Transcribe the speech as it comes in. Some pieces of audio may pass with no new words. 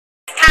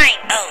time.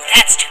 Oh,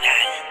 that's too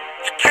bad.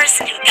 The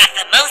person who got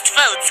the most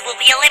votes will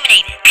be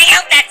eliminated. I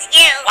hope that's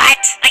you. What?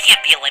 I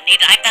can't be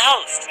eliminated. I'm the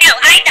host. No,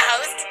 I'm the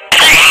host.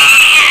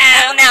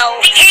 Oh no.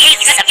 The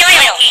cake's a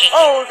foil cake.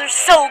 Oh, they're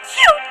so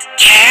cute.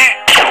 Care?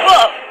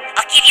 Whoa.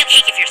 I'll give you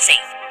cake if you're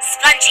safe.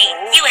 Spongy,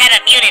 you had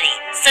immunity,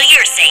 so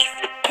you're safe.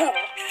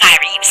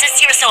 Fiery, since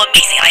you're so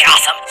amazingly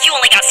awesome, you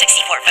only got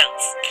 64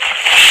 votes.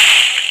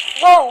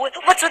 Whoa,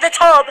 what's with the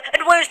tub?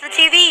 And where's the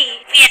TV?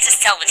 We had to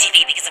sell the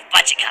TV because of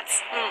budget cuts.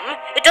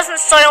 It doesn't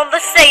sound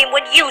the same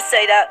when you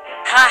say that.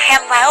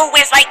 Hello?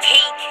 Where's my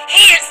cake?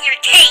 Here's your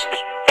cake!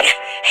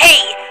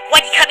 Hey,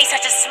 why'd you cut me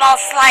such a small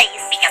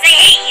slice? Because I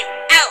hate you!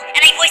 Oh,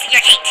 and I poisoned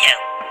your cake too.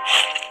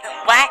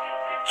 What?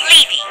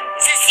 Levy,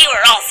 since you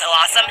are also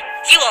awesome,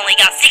 you only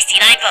got 69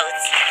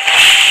 votes.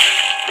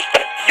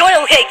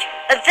 Yoil cake!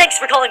 And thanks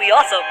for calling me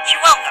awesome.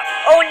 You're welcome.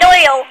 Oh no,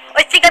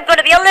 I think I'm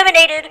gonna be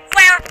eliminated.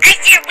 Well, I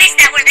sure wish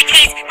that were the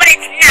case, but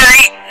it's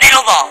not.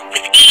 Metal Ball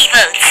with 80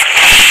 votes.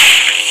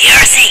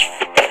 You're safe.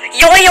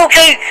 Yoil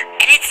cake!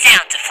 And it's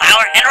down to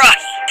Flower and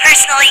Rocky.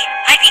 Personally,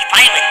 I'd be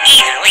fine with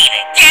either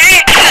leaving.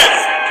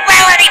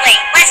 Well, anyway,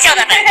 let's show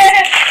the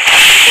votes.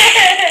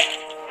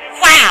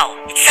 Wow,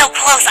 it's so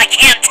close I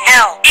can't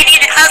tell. And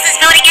you're the closest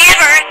voting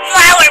ever.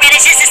 Flower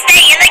manages to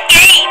stay in the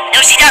game. No,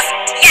 she doesn't.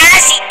 Yeah,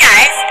 she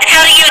does. And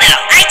how do you know?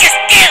 I just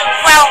do.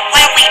 Well,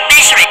 why don't we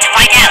measure it to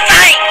find out?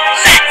 Fine,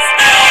 let's.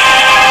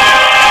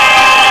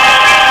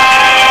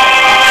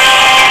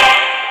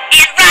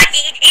 And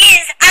Rocky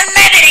is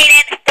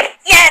eliminated.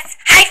 Yes,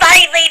 high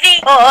five, Levy.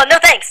 Oh, no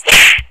thanks.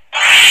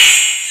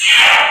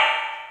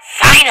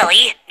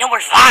 Finally, no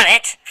more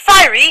vomit.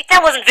 Fiery,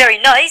 that wasn't very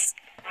nice.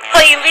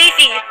 Hey,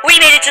 Leafy, we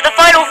made it to the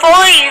final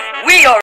 5. We are